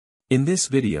In this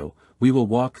video, we will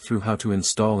walk through how to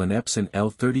install an Epson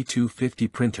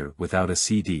L3250 printer without a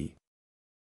CD.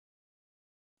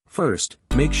 First,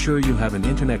 make sure you have an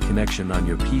internet connection on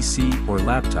your PC or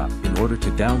laptop in order to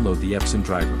download the Epson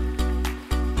driver.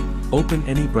 Open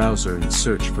any browser and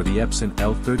search for the Epson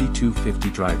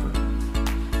L3250 driver.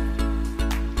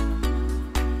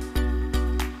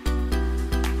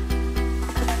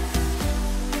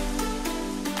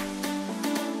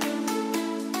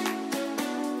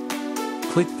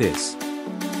 Click this.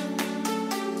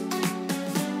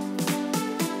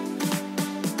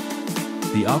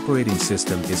 The operating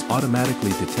system is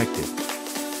automatically detected.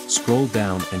 Scroll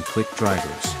down and click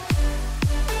Drivers.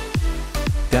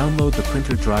 Download the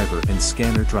printer driver and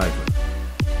scanner driver.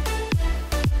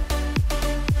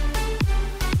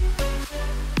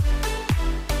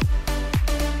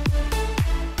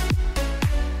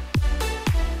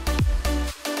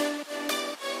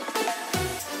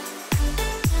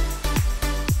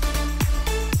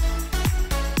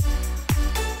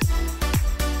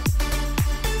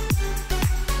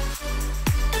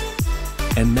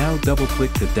 And now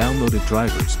double-click the downloaded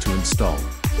drivers to install.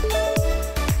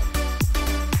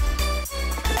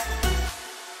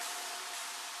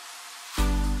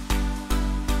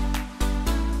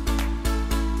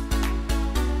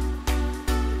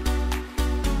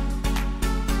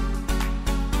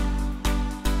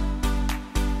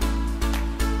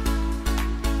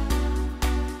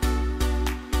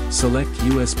 Select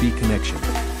USB connection.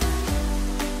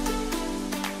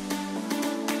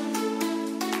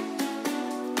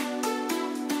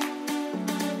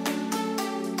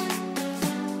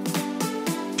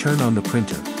 Turn on the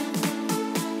printer.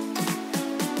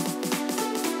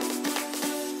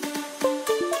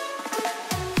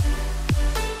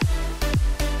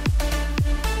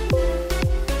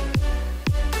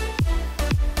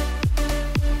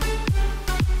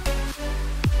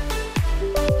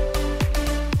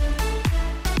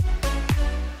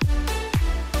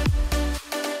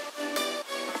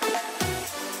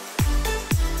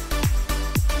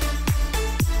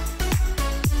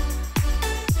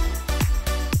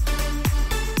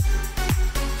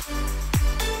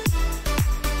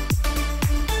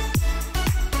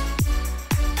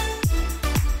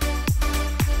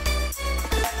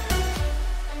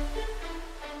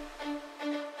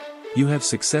 You have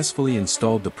successfully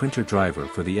installed the printer driver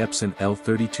for the Epson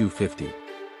L3250.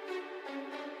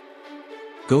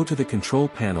 Go to the control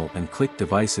panel and click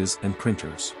Devices and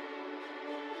Printers.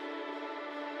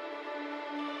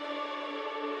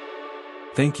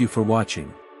 Thank you for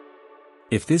watching.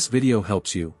 If this video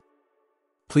helps you,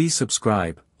 please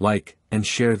subscribe, like, and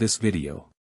share this video.